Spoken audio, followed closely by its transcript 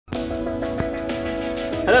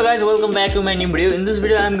Hello guys, welcome back to my new video. In this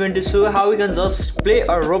video I'm going to show how you can just play a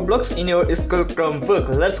Roblox in your school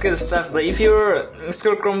Chromebook. Let's get started. If your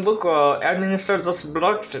school Chromebook administrator just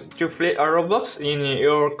blocked to play a Roblox in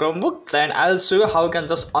your Chromebook, then I'll show you how you can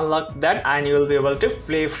just unlock that and you will be able to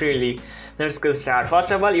play freely. Let's get started.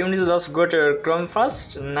 First of all, you need to just go to your Chrome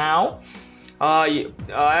first. Now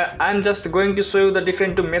I'm just going to show you the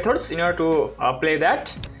different two methods in order to play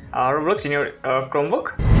that Roblox in your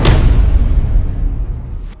Chromebook.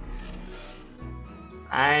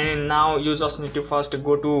 And now you just need to first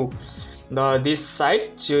go to this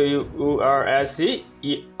site,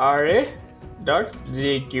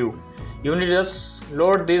 urlcera.gq. you need to just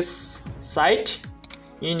load this site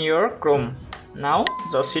in your Chrome. Now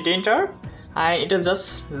just hit enter and it will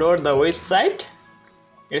just load the website.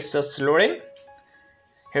 It's just loading.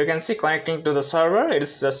 Here you can see connecting to the server. It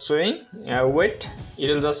is just showing. Wait, it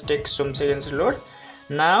will just take some seconds to load.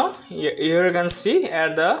 Now here you can see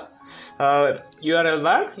at the URL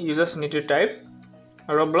bar, you just need to type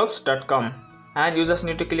roblox.com and you just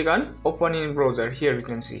need to click on open in browser. Here you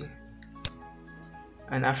can see,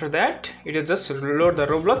 and after that it will just load the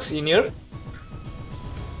Roblox in your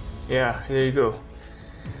here you go.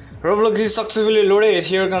 Roblox is successfully loaded.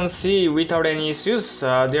 Here you can see without any issues.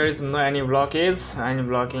 There is no any blockage, any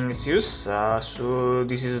blocking issues. So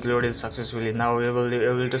this is loaded successfully. Now you will be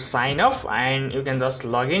able to sign off and you can just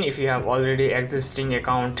log in if you have already existing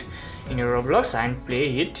account in your Roblox and play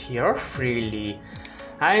it here freely.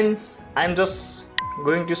 And I'm just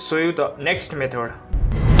going to show you the next method.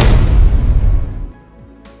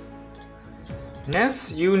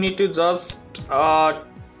 Next, you need to just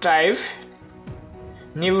type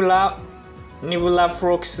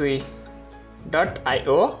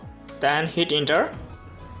nebulaproxy.io, then hit enter.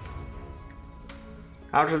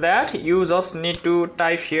 After that you just need to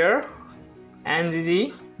type here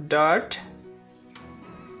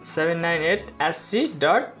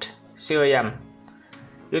ngg.798sc.com.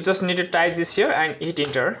 you just need to type this here and hit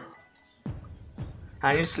enter,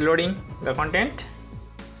 and it's loading the content.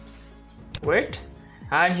 Wait,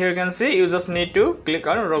 and here you can see you just need to click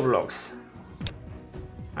on Roblox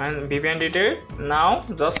and VPN detail. Now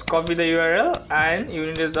just copy the URL and you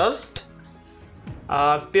need to just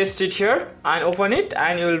paste it here and open it,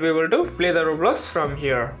 and you will be able to play the Roblox from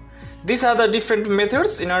here. These are the different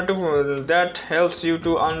methods in order to that helps you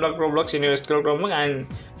to unlock Roblox in your school Chromebook and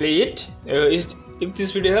play it. If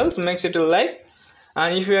this video helps, make sure to like,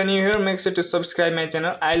 and if you are new here, make sure to subscribe my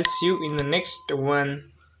channel. I'll see you in the next one.